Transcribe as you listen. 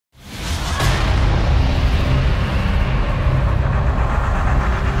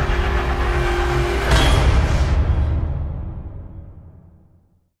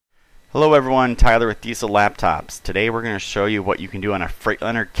Hello everyone, Tyler with Diesel Laptops. Today we're going to show you what you can do on a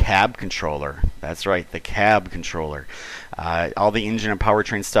Freightliner Cab controller. That's right, the cab controller. All the engine and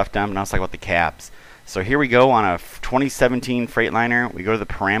powertrain stuff done, but now let's talk about the cabs. So here we go on a 2017 Freightliner. We go to the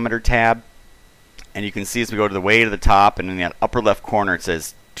parameter tab, and you can see as we go to the way to the top, and in that upper left corner it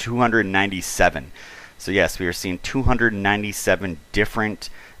says 297. So yes, we are seeing 297 different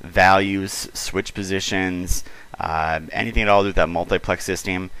values, switch positions, anything at all to do with that multiplex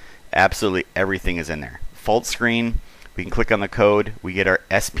system. Absolutely everything is in there. Fault screen, we can click on the code, we get our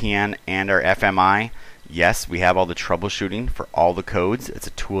SPN and our FMI. Yes, we have all the troubleshooting for all the codes. It's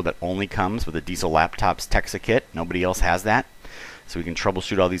a tool that only comes with a Diesel Laptops TEXA kit. Nobody else has that. So we can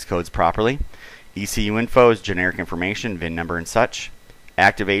troubleshoot all these codes properly. ECU info is generic information, VIN number and such.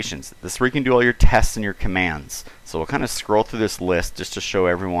 Activations. This is where you can do all your tests and your commands. So we'll kind of scroll through this list just to show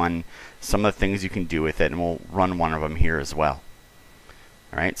everyone some of the things you can do with it, and we'll run one of them here as well.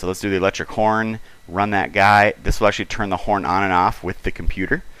 Alright, so let's do the electric horn, run that guy. This will actually turn the horn on and off with the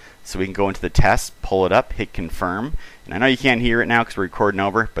computer. So we can go into the test, pull it up, hit confirm. And I know you can't hear it now because we're recording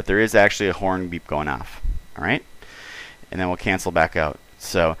over, but there is actually a horn beep going off. Alright, and then we'll cancel back out.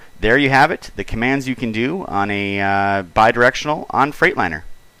 So there you have it, the commands you can do on a bi-directional on Freightliner.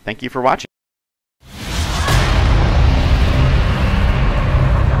 Thank you for watching.